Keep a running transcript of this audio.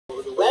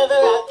The weather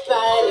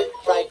outside is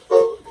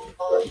frightful,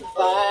 but the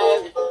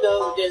fire is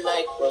so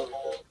delightful.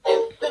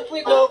 And since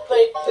we've no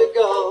place to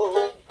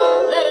go,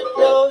 let it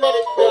snow, let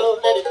it snow,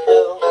 let it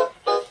snow.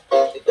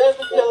 It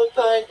doesn't show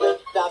signs of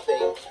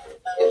stopping.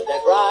 In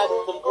that garage,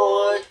 some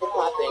corn for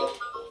popping.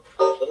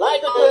 The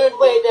lights are turned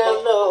way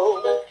down low.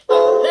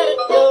 Let it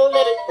snow,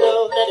 let it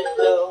snow, let it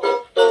snow.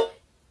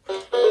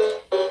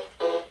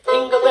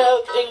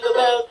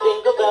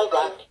 Jingle bell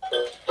rock.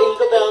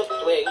 Jingle bells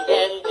swing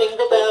and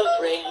jingle bells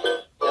ring.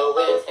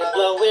 Snowing and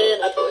blowing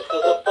a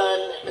bushel of fun.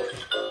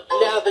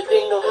 Now the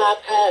jingle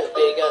hop has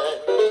begun.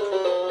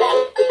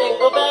 That's the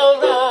Jingle Bell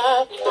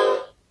Rock.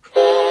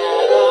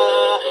 Have a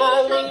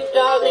holly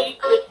jolly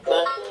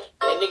Christmas.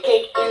 And in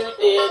case you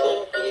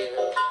didn't hear,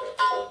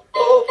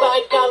 oh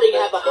by golly,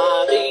 have a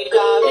holly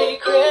jolly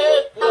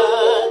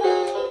Christmas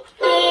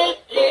this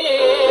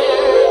year.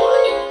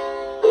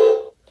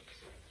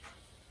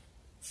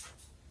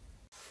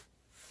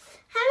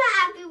 Hello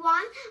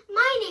everyone,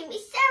 my name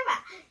is Sarah.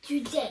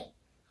 Today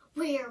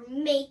we're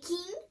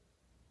making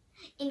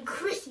in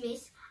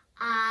Christmas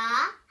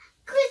a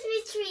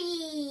Christmas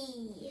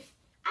tree.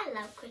 I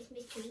love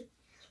Christmas tree.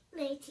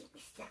 Let me take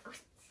this out.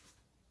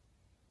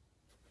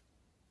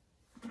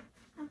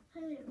 I'll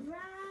put it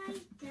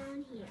right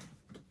down here.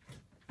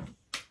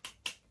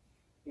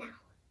 Now,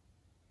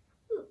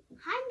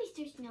 hi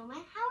Mr.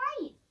 Snowman, how are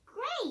you?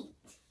 Great!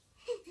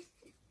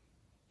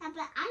 Now,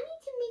 but I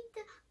need to make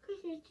the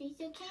Christmas tree,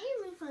 so can you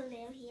move a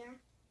little here?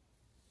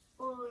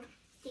 Or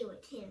stay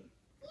with him?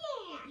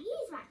 Yeah,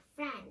 he's my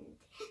friend.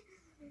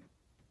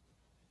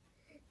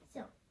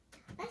 So,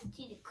 let's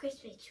do the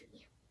Christmas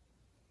tree.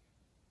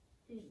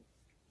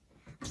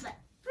 But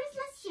first,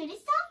 let's hear the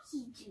song he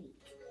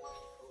dreamed.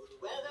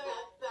 Weather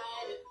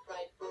outside is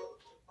frightful,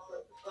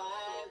 but the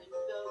fire is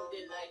so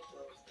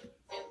delightful.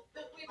 And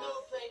since we've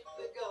no place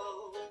to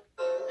go,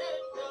 let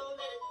it snow,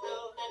 let it snow,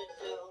 let it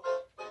snow.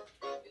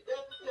 It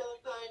doesn't show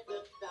signs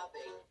of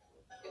stopping.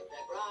 In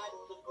that garage,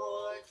 some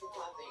corn for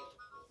popping.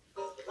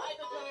 The lights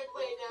are turned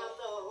way down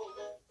low.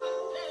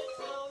 Let it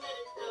snow, let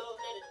it snow,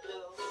 let it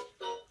snow.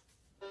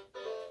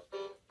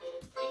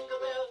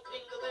 Jingle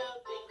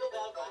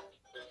bell rock.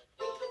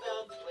 Jingle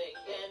bells swing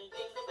and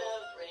jingle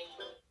bells ring.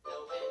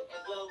 Snowing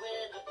and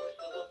blowing a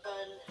bushel of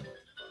fun.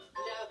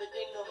 Now the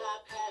jingle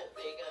hop has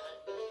begun.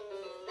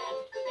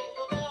 That's the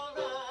Jingle Bell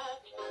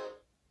Rock.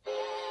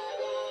 Have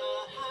a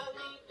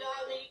holly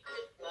jolly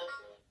Christmas.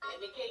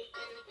 And in case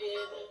you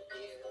didn't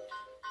hear,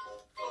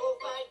 oh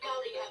by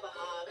golly, have a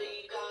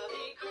holly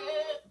jolly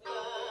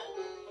Christmas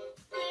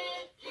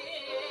this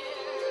year.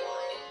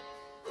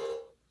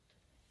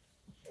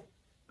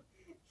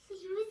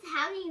 He was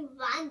having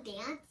fun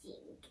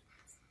dancing.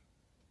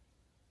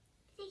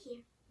 Stay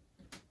here.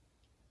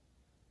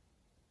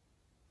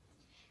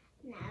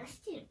 Now let's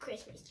do the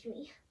Christmas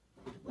tree.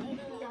 We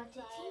got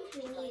the things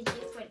we need to do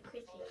for the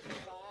Christmas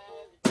tree.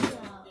 So,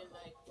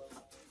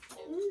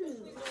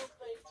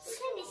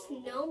 look at the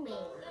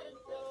snowman.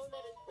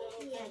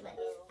 Yeah, but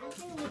I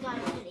think we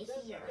gotta put it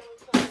here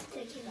so it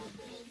can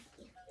be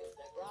easy.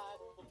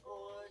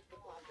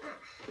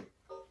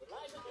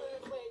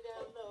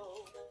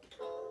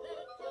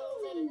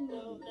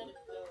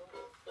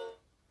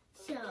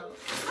 So,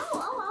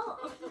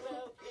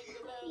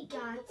 we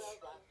got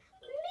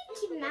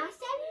Mickey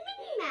Mouse and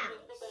Minnie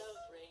Mouse.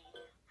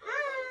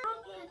 I'll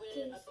put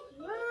this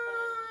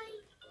right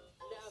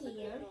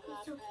here.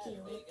 It's okay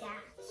with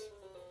that.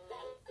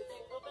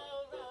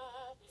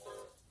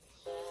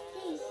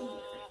 Stay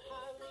here.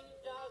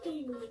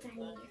 Don't move that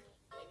near.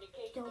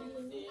 Don't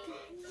move that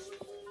near.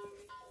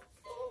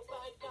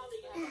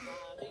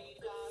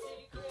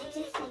 I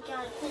just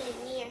gotta put it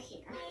near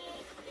here.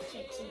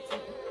 Check to do.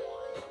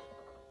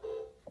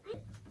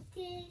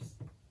 This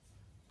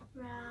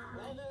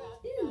right.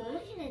 Ooh,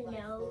 look at the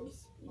nose.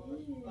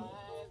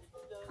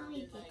 How do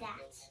you do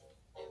that?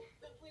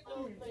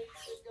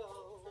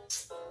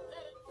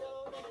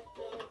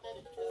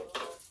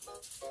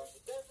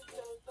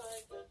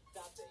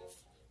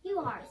 You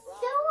are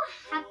so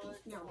happy,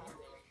 Snowman.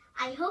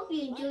 I hope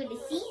you enjoy the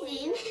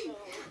season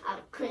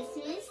of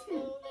Christmas.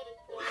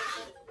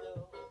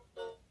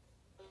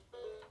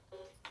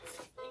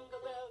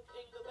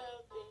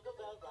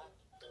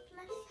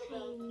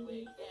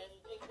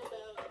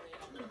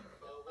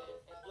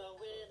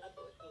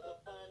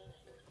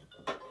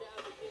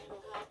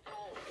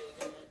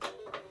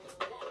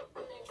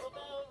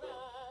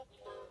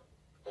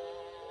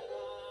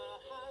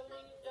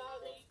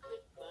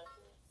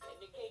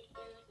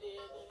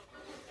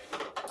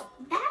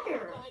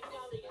 Better.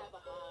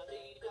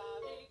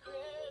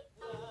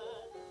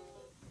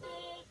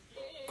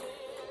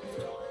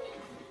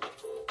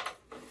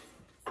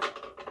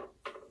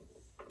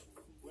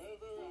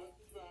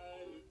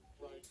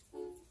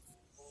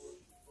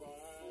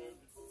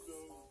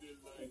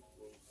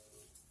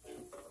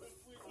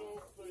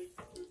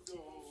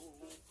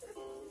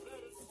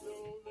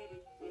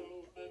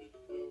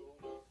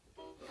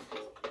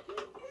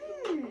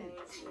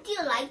 Do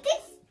you like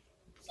this?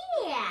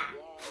 Yeah.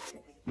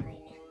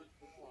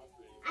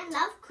 I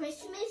love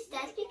Christmas.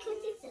 That's because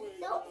it's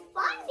so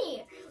fun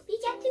here. We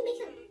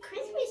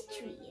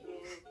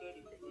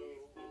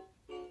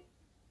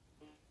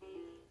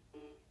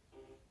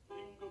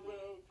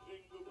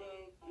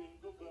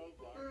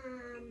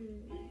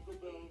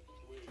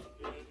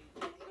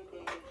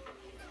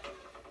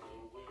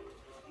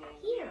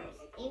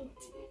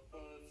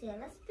So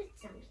let's put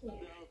some here.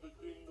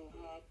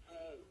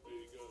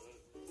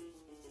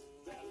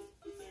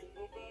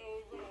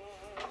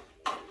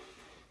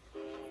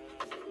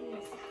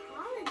 Here's a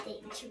holiday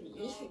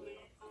tree.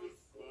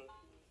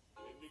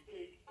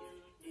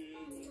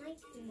 I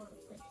like the one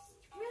with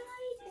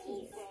right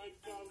here.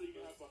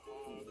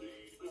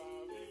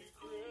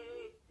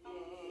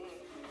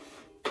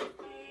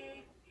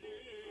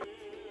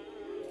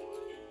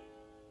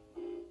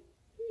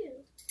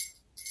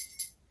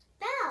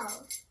 Bell.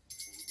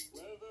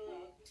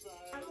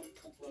 I will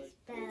put this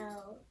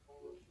bell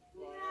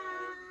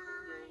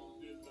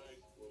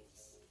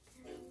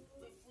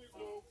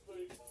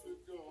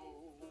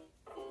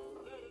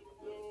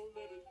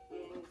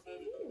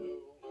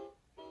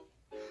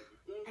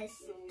a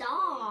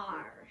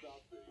star.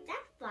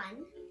 That's fun.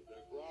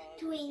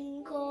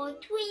 Twinkle,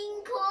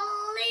 twinkle,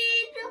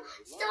 little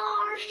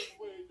star.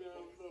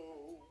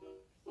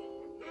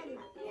 I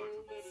love that.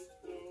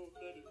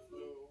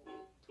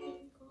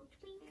 Twinkle,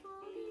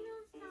 twinkle,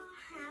 little star.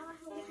 How I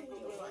hope I do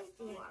what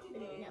you want,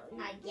 but no,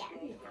 not yet.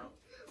 No.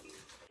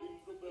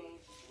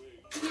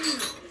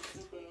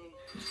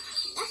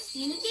 Let's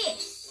do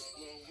this.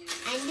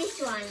 And this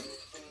one.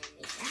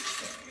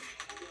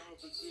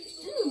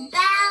 Ooh,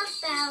 bells,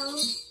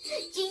 bells.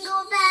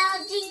 Jingle bell,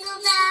 jingle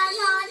bells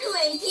on the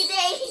way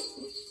today.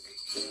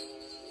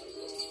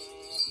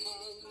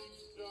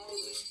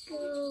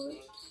 Go.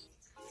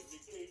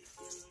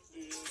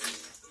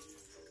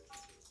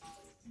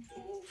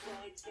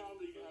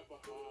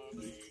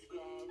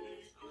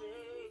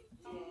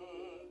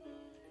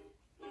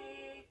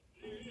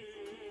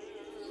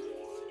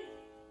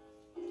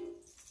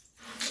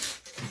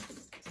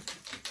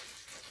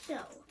 So,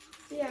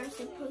 we are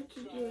supposed to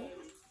do it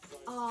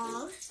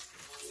all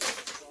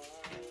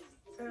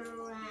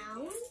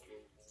around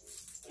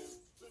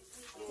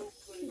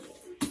here.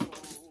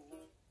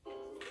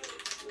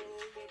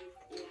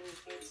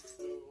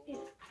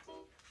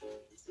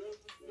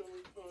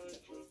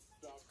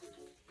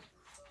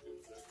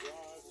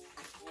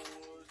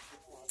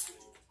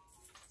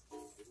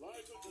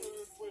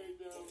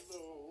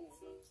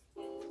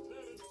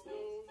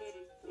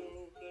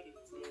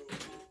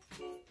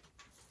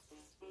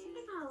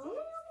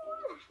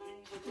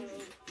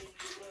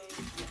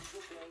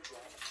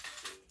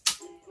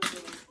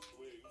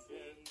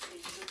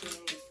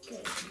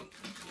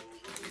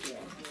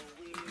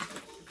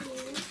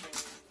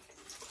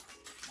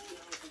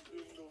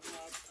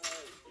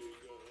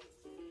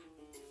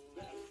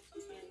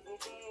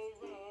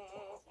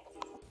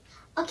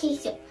 Okay,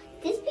 so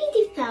this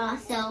baby fell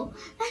off, so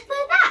let's put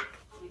it back.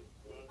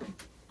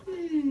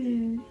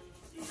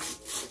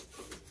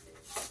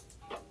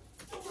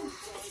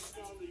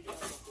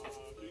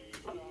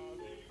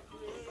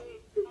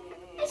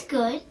 It's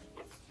good.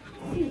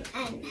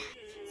 And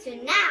so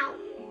now,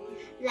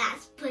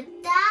 let's put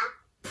the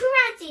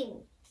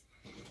present.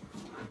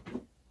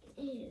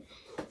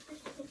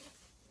 Let's put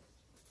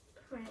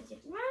the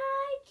present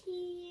right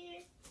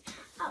here.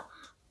 Oh,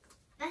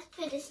 let's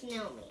put a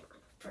snowman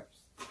first.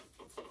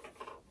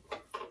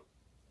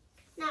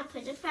 Now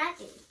put a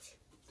present.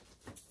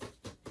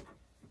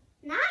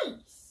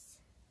 Nice.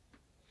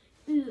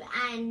 Ooh,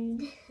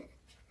 and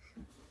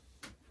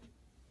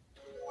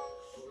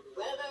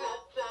Weather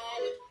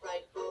outside is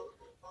frightful,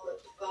 but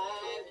the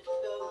fire is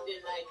so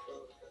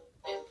delightful.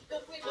 And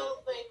since we've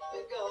no place to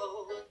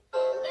go,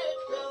 let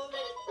it snow,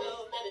 let it snow,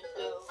 let it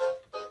snow.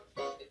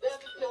 If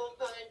ever snow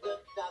finds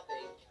us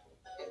stopping,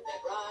 if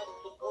that rod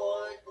will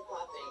pour for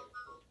popping,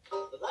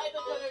 the light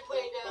will turn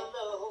way down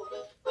low.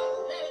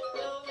 Let it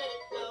snow, let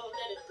it snow,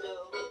 let it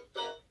snow.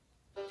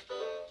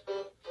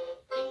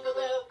 Jingle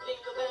bell,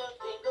 jingle bell,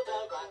 jingle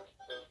bell rock.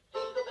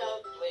 Jingle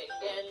bells swing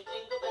and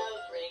jingle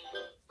bells ring.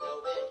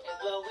 Snowing and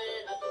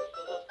blowing a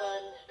bushel of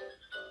fun.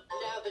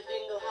 Now the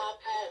jingle hop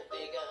has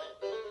begun.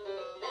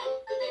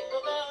 That's the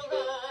jingle bell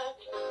rock.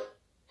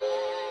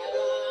 Have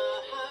a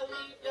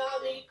holly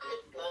jolly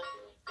Christmas.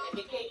 And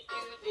in case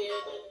you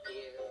didn't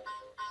hear,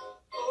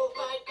 oh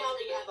by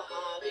golly, have a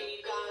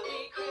holly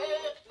jolly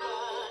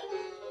Christmas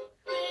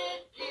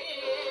this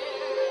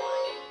year.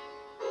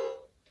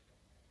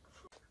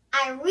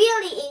 I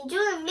really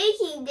enjoy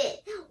making this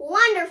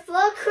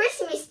wonderful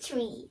Christmas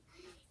tree.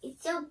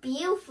 It's so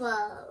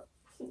beautiful.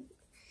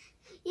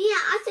 You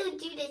can also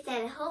do this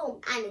at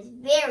home, and it's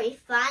very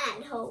fun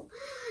at home.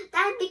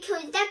 That's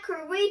because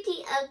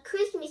decorating a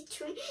Christmas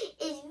tree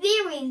is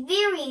very,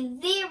 very,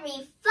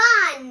 very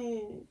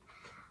fun.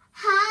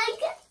 Hug.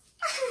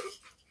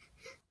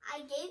 I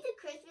gave the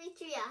Christmas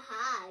tree a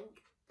hug.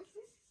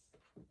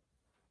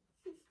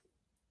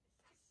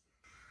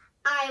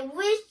 I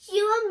wish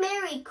you a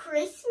Merry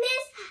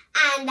Christmas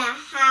and a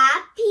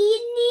Happy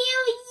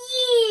New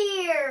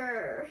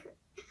Year.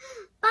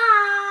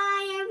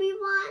 Bye,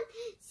 everyone.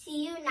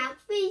 See you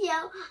next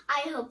video.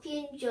 I hope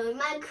you enjoy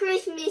my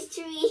Christmas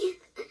tree.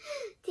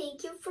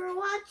 Thank you for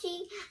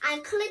watching,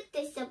 and click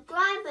the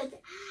subscribe button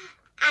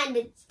and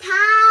the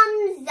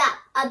thumbs up,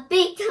 a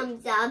big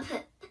thumbs up.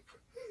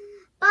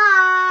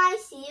 Bye.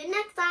 See you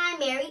next time.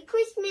 Merry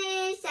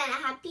Christmas and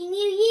a Happy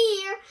New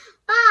Year.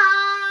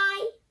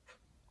 Bye.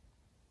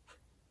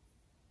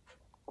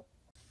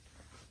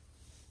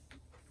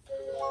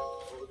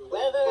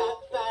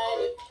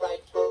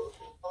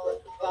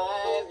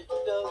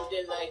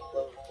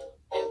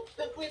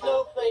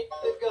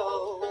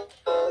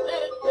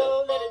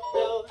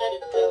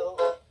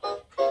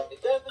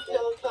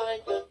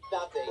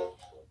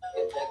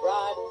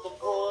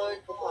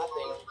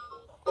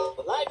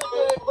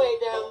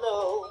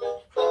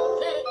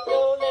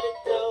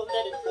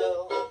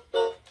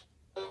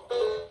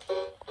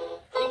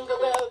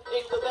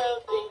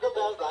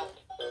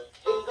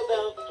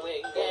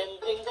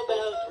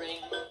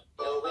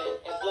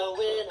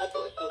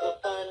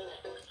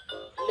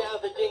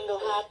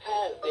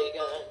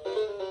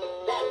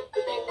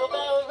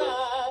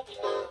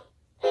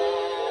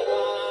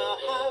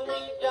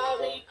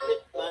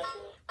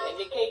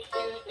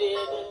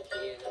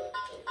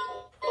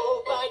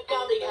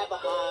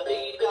 hop.